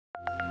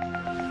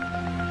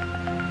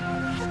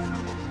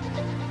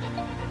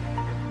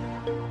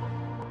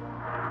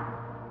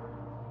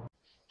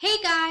Hey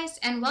guys,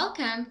 and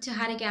welcome to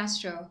How to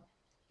Gastro.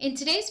 In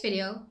today's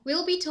video,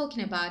 we'll be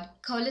talking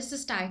about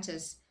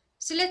cholecystitis.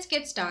 So let's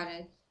get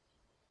started.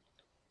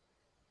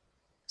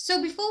 So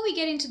before we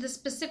get into the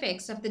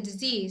specifics of the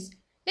disease,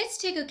 let's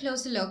take a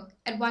closer look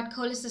at what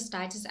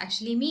cholecystitis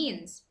actually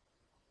means.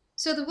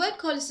 So the word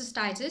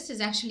cholecystitis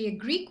is actually a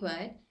Greek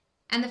word,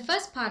 and the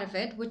first part of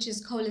it, which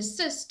is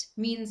cholecyst,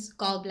 means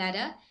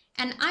gallbladder,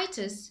 and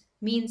itis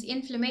means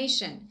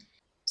inflammation.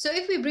 So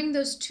if we bring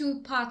those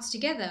two parts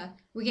together,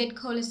 we get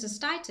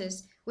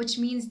cholecystitis, which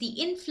means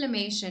the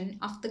inflammation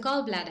of the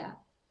gallbladder.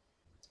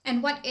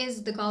 And what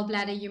is the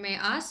gallbladder, you may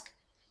ask?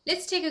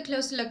 Let's take a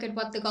closer look at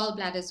what the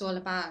gallbladder is all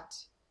about.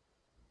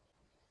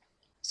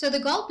 So the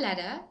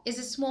gallbladder is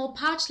a small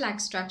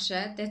pouch-like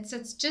structure that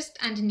sits just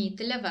underneath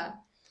the liver.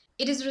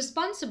 It is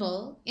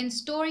responsible in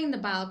storing the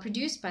bile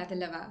produced by the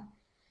liver.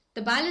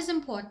 The bile is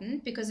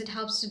important because it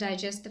helps to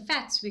digest the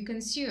fats we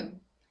consume.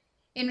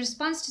 In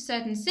response to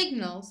certain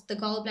signals, the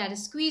gallbladder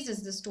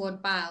squeezes the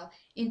stored bile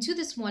into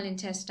the small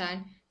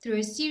intestine through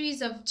a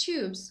series of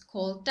tubes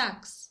called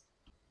ducts.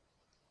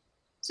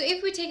 So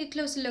if we take a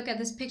closer look at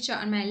this picture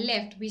on my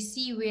left, we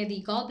see where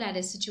the gallbladder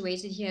is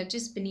situated here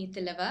just beneath the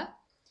liver.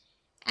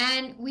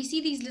 And we see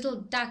these little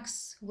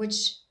ducts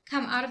which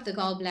come out of the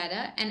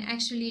gallbladder and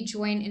actually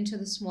join into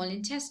the small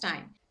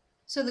intestine.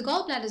 So the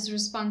gallbladder is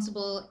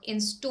responsible in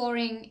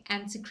storing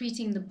and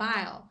secreting the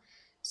bile.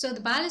 So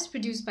the bile is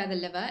produced by the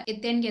liver,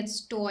 it then gets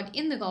stored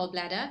in the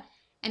gallbladder,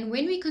 and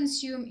when we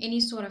consume any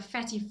sort of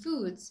fatty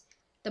foods,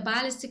 the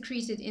bile is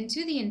secreted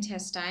into the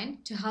intestine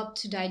to help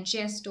to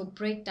digest or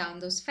break down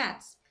those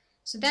fats.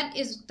 So that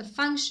is the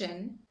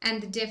function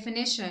and the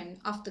definition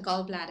of the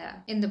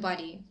gallbladder in the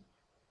body.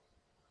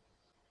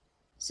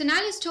 So now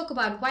let's talk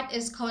about what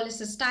is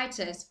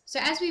cholecystitis. So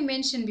as we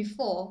mentioned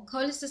before,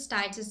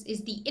 cholecystitis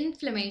is the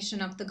inflammation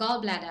of the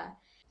gallbladder.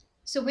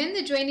 So when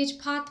the drainage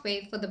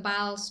pathway for the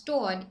bile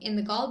stored in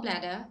the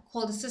gallbladder,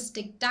 called the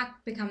cystic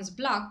duct, becomes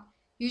blocked,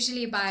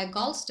 usually by a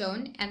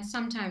gallstone and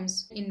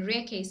sometimes in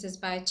rare cases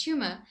by a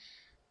tumor,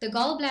 the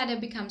gallbladder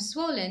becomes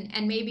swollen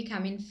and may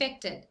become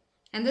infected.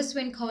 And this is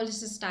when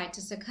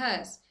cholecystitis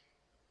occurs.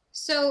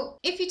 So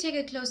if you take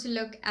a closer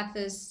look at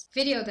this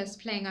video that's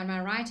playing on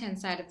my right hand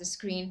side of the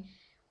screen,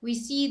 we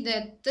see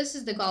that this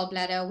is the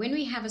gallbladder. When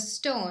we have a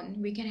stone,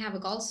 we can have a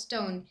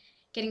gallstone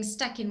getting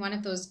stuck in one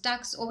of those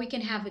ducts, or we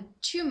can have a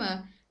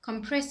tumor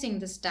compressing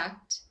this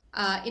duct.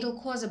 It'll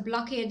cause a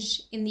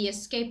blockage in the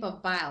escape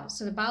of bile.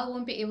 So the bile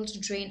won't be able to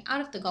drain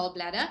out of the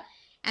gallbladder,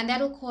 and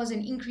that'll cause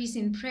an increase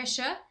in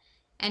pressure,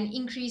 an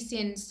increase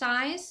in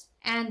size,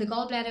 and the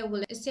gallbladder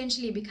will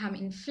essentially become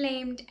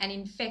inflamed and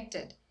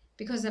infected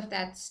because of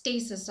that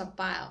stasis of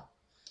bile.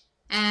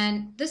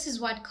 And this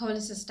is what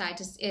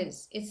cholecystitis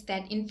is. It's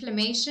that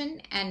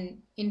inflammation and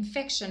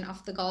infection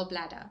of the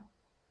gallbladder.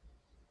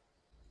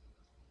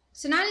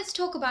 So now let's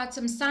talk about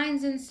some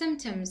signs and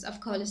symptoms of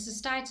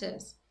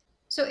cholecystitis.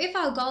 So if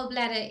our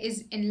gallbladder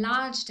is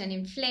enlarged and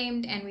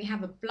inflamed and we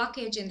have a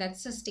blockage in that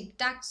cystic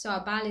duct so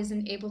our bile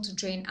isn't able to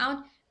drain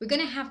out, we're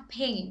going to have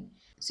pain.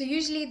 So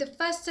usually the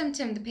first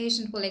symptom the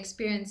patient will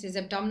experience is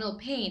abdominal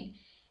pain,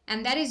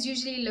 and that is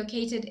usually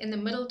located in the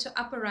middle to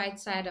upper right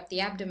side of the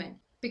abdomen,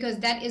 because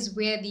that is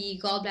where the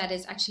gallbladder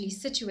is actually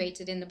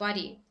situated in the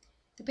body.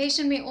 The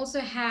patient may also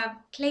have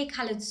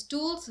clay-colored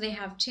stool, so they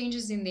have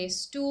changes in their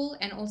stool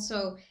and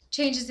also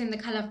changes in the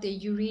color of their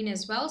urine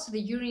as well. So the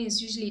urine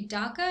is usually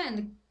darker and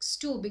the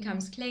stool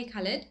becomes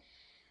clay-colored.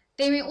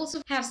 They may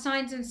also have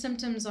signs and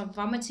symptoms of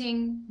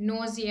vomiting,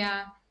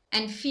 nausea,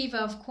 and fever,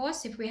 of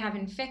course. If we have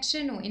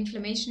infection or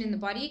inflammation in the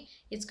body,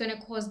 it's going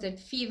to cause that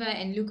fever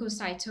and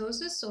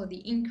leukocytosis, or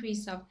the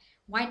increase of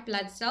white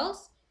blood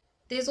cells.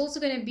 There's also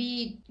going to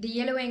be the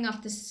yellowing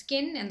of the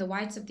skin and the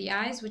whites of the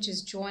eyes, which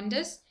is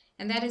jaundice,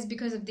 and that is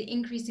because of the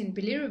increase in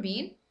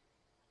bilirubin.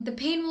 The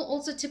pain will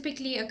also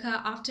typically occur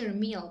after a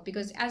meal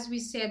because, as we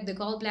said, the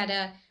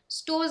gallbladder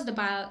stores the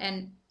bile,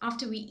 and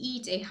after we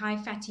eat a high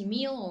fatty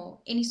meal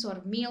or any sort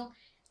of meal,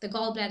 the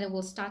gallbladder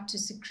will start to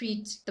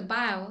secrete the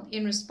bile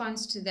in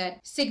response to that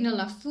signal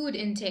of food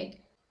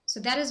intake. So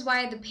that is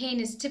why the pain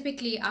is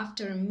typically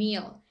after a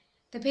meal.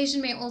 The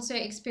patient may also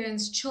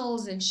experience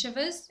chills and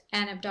shivers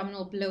and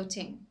abdominal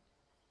bloating.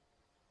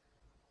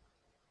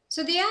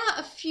 So there are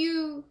a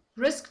few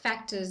risk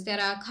factors that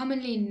are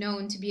commonly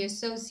known to be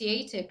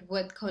associated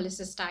with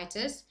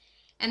cholecystitis,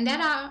 and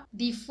that are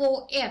the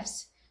 4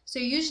 F's. So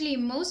usually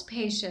most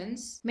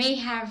patients may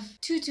have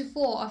 2 to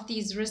 4 of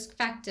these risk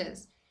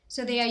factors.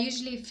 So they are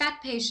usually fat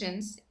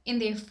patients in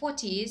their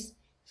 40s,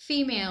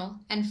 female,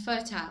 and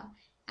fertile.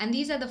 And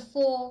these are the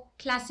 4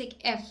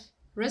 classic F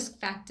risk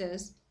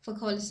factors for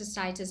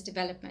cholecystitis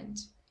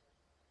development.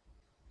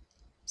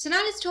 So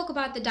now let's talk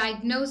about the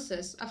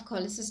diagnosis of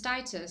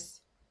cholecystitis.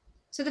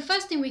 So the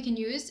first thing we can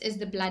use is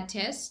the blood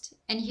test,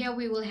 and here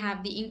we will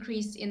have the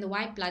increase in the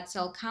white blood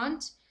cell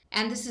count,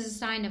 and this is a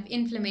sign of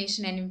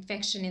inflammation and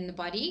infection in the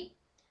body.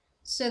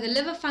 So the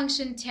liver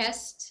function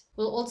test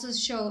will also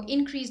show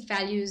increased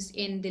values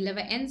in the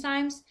liver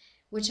enzymes,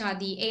 which are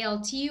the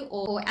ALT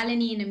or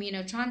alanine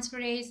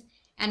aminotransferase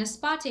and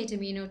aspartate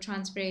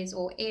aminotransferase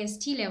or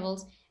AST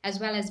levels, as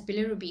well as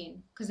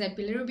bilirubin, because that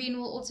bilirubin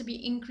will also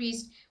be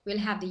increased. We'll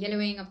have the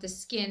yellowing of the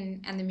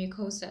skin and the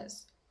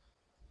mucosas.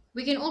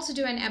 We can also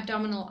do an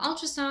abdominal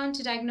ultrasound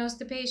to diagnose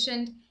the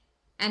patient,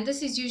 and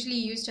this is usually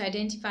used to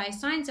identify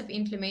signs of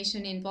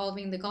inflammation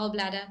involving the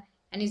gallbladder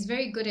and is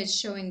very good at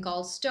showing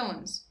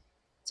gallstones.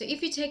 So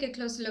if you take a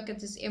closer look at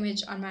this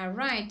image on my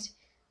right,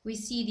 we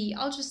see the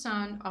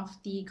ultrasound of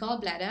the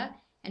gallbladder,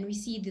 and we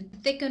see the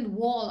thickened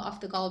wall of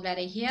the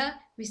gallbladder here.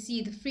 We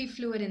see the free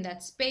fluid in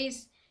that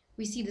space.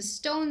 We see the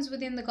stones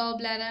within the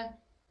gallbladder,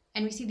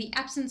 and we see the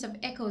absence of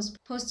echoes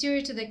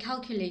posterior to the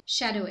calculi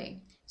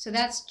shadowing. So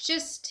that's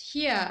just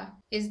here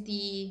is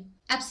the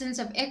absence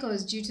of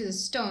echoes due to the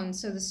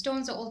stones. So the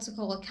stones are also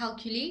called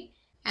calculi,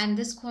 and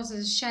this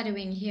causes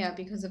shadowing here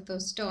because of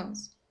those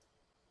stones.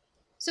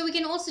 So we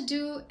can also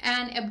do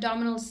an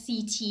abdominal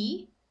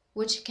CT,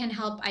 which can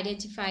help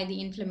identify the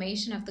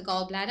inflammation of the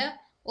gallbladder,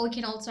 or it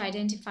can also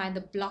identify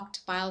the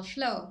blocked bile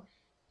flow.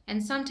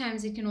 And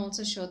sometimes it can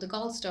also show the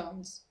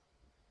gallstones.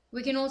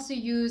 We can also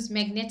use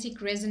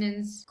magnetic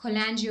resonance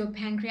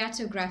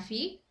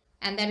cholangiopancreatography,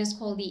 and that is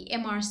called the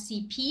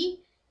MRCP.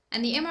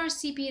 And the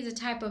MRCP is a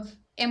type of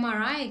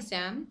MRI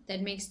exam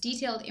that makes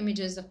detailed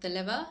images of the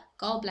liver,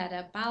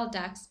 gallbladder, bile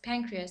ducts,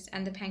 pancreas,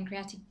 and the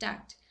pancreatic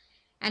duct.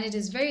 And it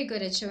is very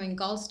good at showing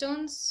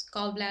gallstones,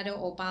 gallbladder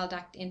or bile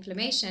duct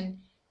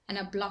inflammation, and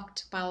a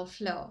blocked bile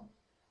flow.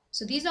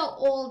 So these are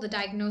all the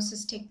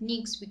diagnosis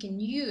techniques we can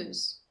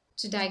use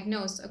to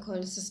diagnose a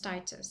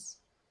cholecystitis.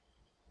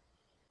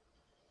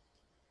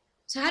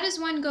 So how does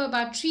one go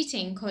about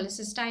treating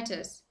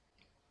cholecystitis?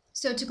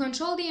 So to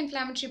control the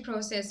inflammatory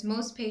process,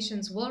 most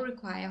patients will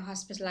require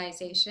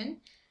hospitalization.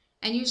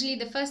 And usually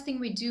the first thing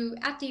we do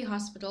at the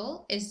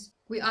hospital is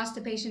we ask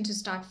the patient to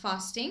start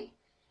fasting.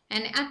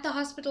 And at the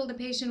hospital, the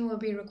patient will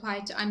be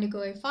required to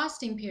undergo a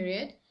fasting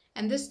period.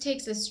 And this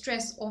takes the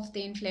stress off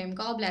the inflamed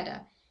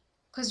gallbladder.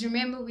 Because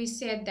remember, we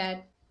said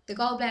that the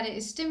gallbladder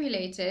is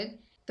stimulated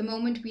the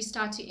moment we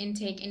start to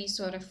intake any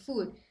sort of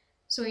food.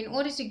 So in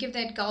order to give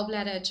that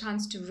gallbladder a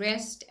chance to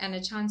rest and a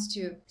chance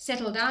to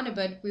settle down a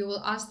bit, we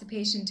will ask the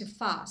patient to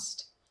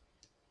fast.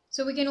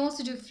 So we can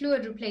also do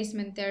fluid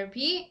replacement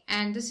therapy,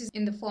 and this is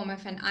in the form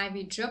of an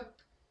IV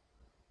drip.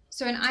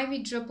 So an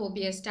IV drip will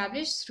be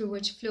established through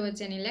which fluids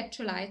and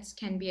electrolytes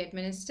can be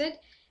administered,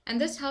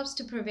 and this helps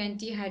to prevent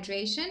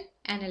dehydration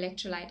and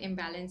electrolyte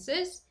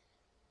imbalances.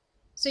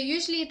 So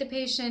usually the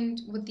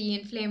patient with the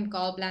inflamed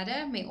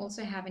gallbladder may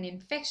also have an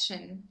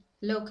infection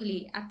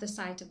locally at the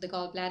site of the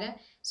gallbladder.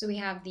 So we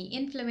have the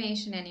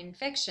inflammation and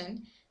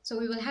infection. So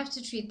we will have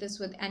to treat this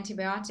with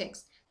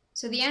antibiotics.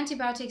 So the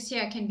antibiotics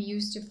here can be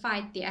used to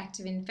fight the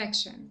active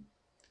infection.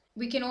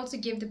 We can also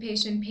give the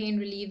patient pain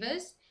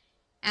relievers,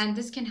 and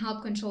this can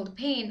help control the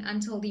pain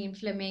until the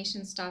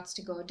inflammation starts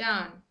to go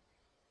down.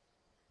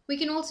 We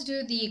can also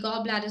do the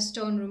gallbladder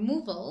stone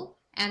removal,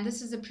 and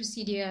this is a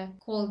procedure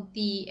called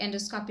the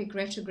endoscopic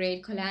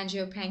retrograde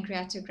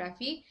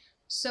cholangiopancreatography.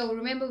 So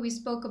remember, we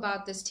spoke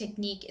about this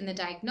technique in the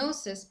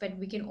diagnosis, but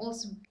we can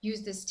also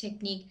use this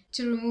technique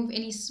to remove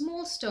any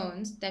small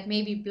stones that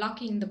may be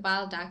blocking the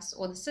bile ducts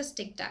or the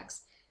cystic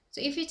ducts.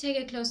 So if you take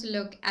a closer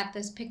look at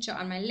this picture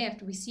on my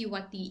left, we see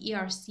what the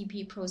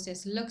ERCP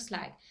process looks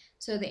like.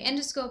 So the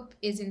endoscope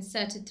is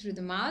inserted through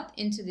the mouth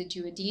into the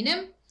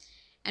duodenum.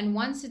 And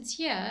once it's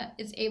here,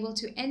 it's able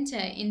to enter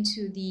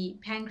into the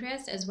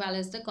pancreas as well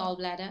as the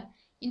gallbladder,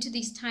 into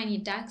these tiny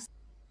ducts.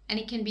 And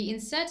it can be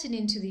inserted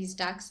into these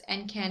ducts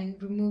and can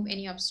remove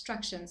any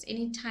obstructions,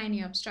 any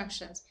tiny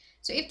obstructions.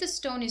 So if the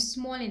stone is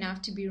small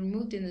enough to be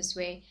removed in this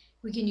way,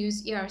 we can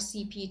use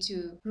ERCP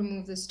to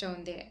remove the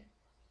stone there.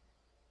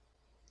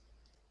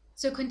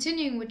 So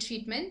continuing with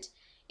treatment,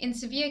 in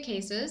severe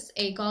cases,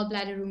 a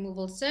gallbladder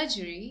removal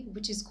surgery,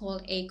 which is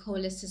called a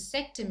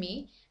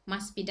cholecystectomy,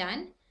 must be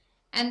done.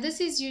 And this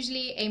is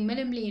usually a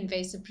minimally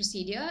invasive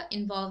procedure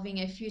involving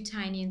a few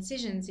tiny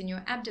incisions in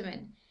your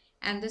abdomen.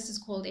 And this is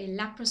called a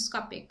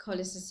laparoscopic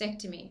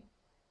cholecystectomy.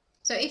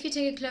 So if you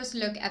take a closer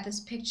look at this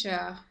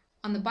picture,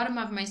 on the bottom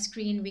of my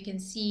screen, we can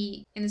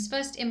see in this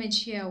first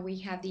image here, we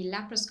have the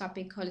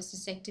laparoscopic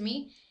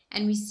cholecystectomy,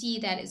 and we see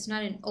that it's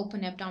not an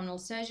open abdominal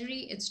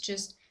surgery, it's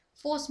just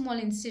 4 small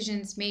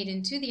incisions made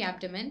into the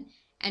abdomen,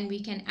 and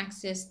we can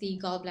access the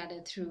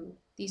gallbladder through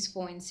these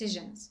 4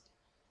 incisions.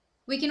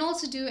 We can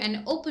also do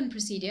an open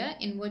procedure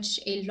in which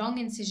a long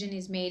incision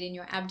is made in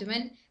your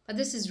abdomen, but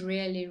this is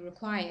rarely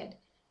required.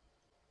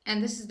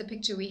 And this is the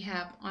picture we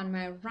have on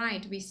my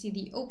right. We see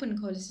the open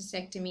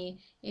cholecystectomy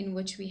in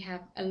which we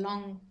have a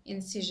long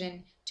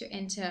incision to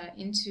enter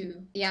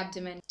into the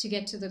abdomen to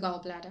get to the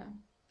gallbladder.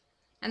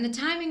 And the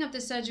timing of the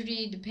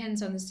surgery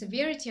depends on the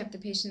severity of the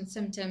patient's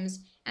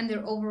symptoms and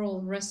their overall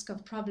risk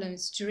of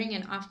problems during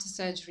and after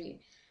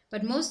surgery.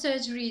 But most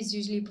surgery is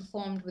usually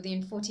performed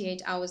within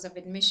 48 hours of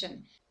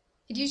admission.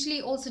 It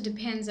usually also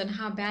depends on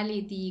how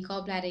badly the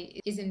gallbladder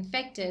is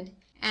infected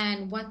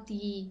and what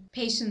the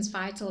patient's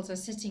vitals are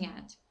sitting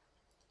at.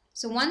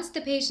 So once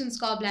the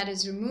patient's gallbladder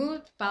is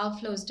removed, bile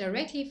flows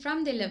directly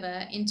from the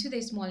liver into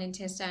their small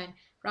intestine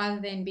rather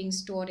than being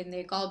stored in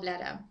their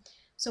gallbladder.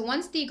 So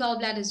once the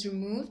gallbladder is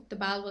removed, the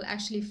bile will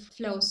actually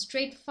flow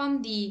straight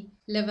from the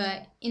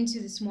liver into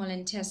the small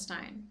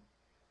intestine.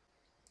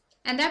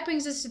 And that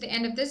brings us to the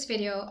end of this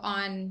video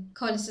on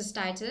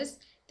cholecystitis.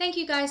 Thank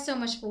you guys so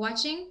much for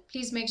watching.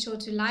 Please make sure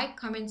to like,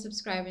 comment,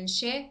 subscribe, and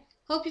share.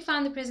 Hope you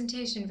found the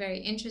presentation very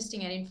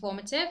interesting and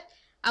informative.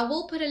 I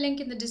will put a link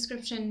in the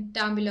description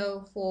down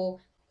below for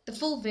the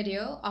full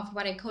video of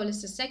what a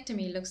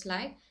cholecystectomy looks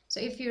like. So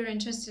if you're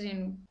interested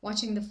in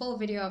watching the full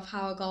video of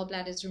how a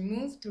gallbladder is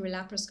removed through a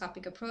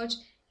laparoscopic approach,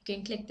 you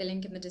can click the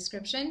link in the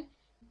description.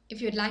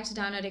 If you'd like to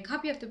download a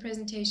copy of the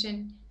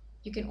presentation,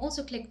 you can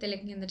also click the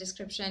link in the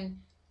description.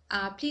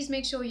 Please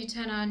make sure you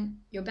turn on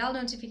your bell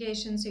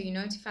notification so you're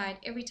notified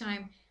every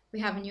time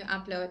we have a new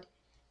upload.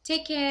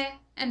 Take care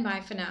and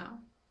bye for now.